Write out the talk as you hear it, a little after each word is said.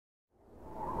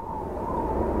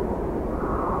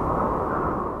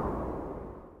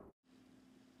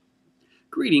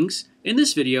Greetings. In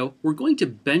this video, we're going to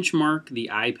benchmark the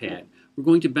iPad. We're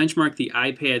going to benchmark the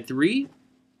iPad 3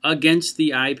 against the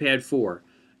iPad 4.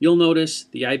 You'll notice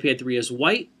the iPad 3 is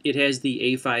white. It has the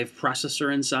A5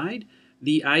 processor inside.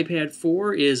 The iPad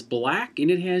 4 is black and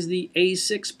it has the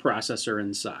A6 processor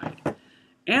inside.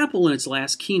 Apple in its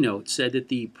last keynote said that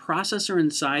the processor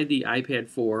inside the iPad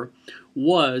 4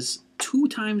 was 2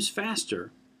 times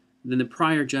faster than the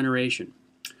prior generation.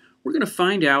 We're going to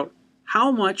find out how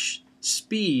much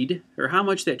speed, or how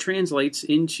much that translates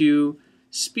into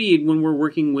speed when we're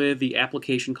working with the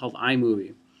application called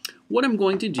iMovie. What I'm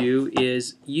going to do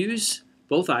is use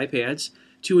both iPads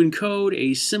to encode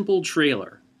a simple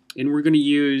trailer, and we're going to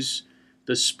use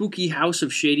the Spooky House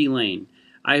of Shady Lane.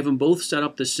 I have them both set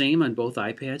up the same on both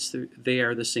iPads. They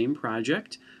are the same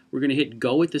project. We're going to hit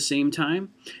go at the same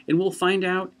time, and we'll find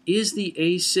out, is the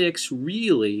A6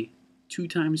 really 2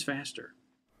 times faster?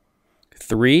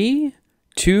 3,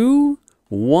 2,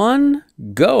 1,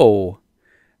 go!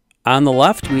 On the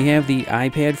left, we have the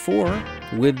iPad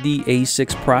 4 with the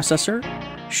A6 processor,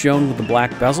 shown with the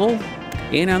black bezel.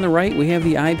 And on the right, we have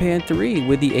the iPad 3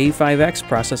 with the A5X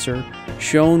processor,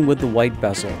 shown with the white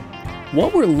bezel.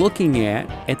 What we're looking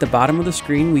at the bottom of the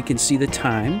screen, we can see the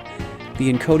time.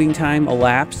 The encoding time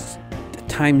elapsed.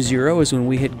 Time 0 is when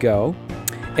we hit go.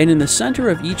 And in the center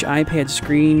of each iPad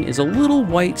screen is a little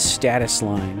white status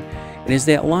line. And as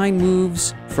that line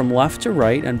moves from left to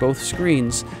right on both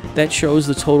screens, that shows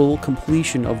the total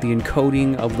completion of the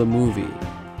encoding of the movie.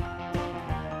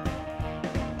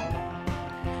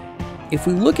 If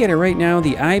we look at it right now,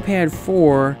 the iPad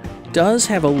 4 does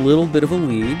have a little bit of a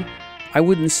lead. I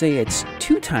wouldn't say it's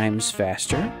 2 times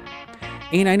faster.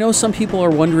 And I know some people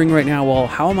are wondering right now, well,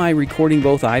 how am I recording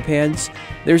both iPads?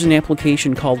 There's an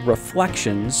application called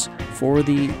Reflections for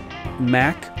the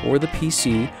Mac or the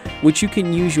PC, which you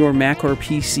can use your Mac or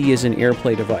PC as an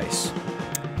AirPlay device.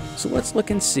 So let's look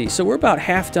and see. So we're about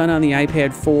half done on the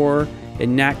iPad 4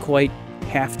 and not quite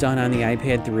half done on the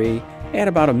iPad 3 at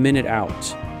about a minute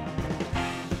out.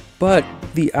 But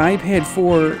the iPad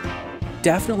 4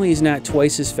 definitely is not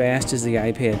twice as fast as the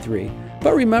iPad 3.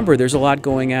 But remember, there's a lot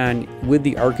going on with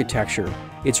the architecture.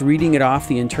 It's reading it off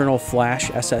the internal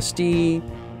flash SSD,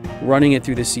 running it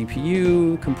through the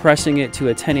CPU, compressing it to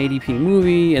a 1080p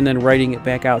movie, and then writing it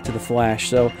back out to the flash.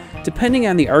 So depending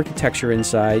on the architecture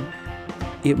inside,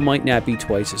 it might not be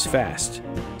twice as fast.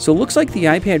 So it looks like the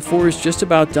iPad 4 is just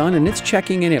about done, and it's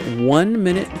checking in at 1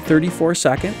 minute 34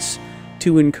 seconds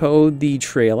to encode the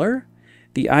trailer.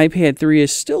 The iPad 3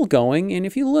 is still going, and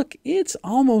if you look, it's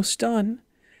almost done.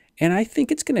 And I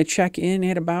think it's going to check in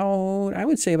at about, I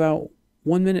would say about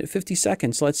 1 minute 50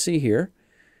 seconds. Let's see here.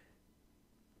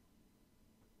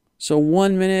 So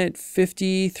 1 minute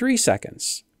 53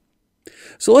 seconds.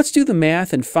 So let's do the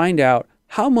math and find out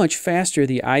how much faster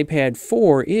the iPad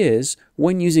 4 is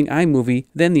when using iMovie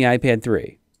than the iPad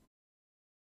 3.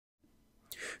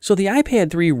 So the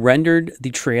iPad 3 rendered the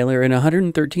trailer in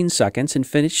 113 seconds and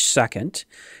finished second,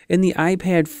 and the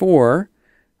iPad 4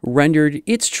 rendered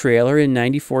its trailer in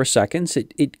 94 seconds.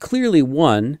 It clearly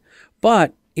won,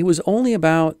 but it was only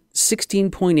about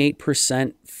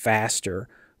 16.8% faster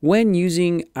when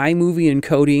using iMovie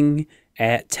encoding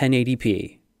at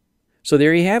 1080p. So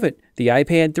there you have it, the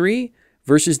iPad 3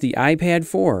 versus the iPad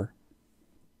 4.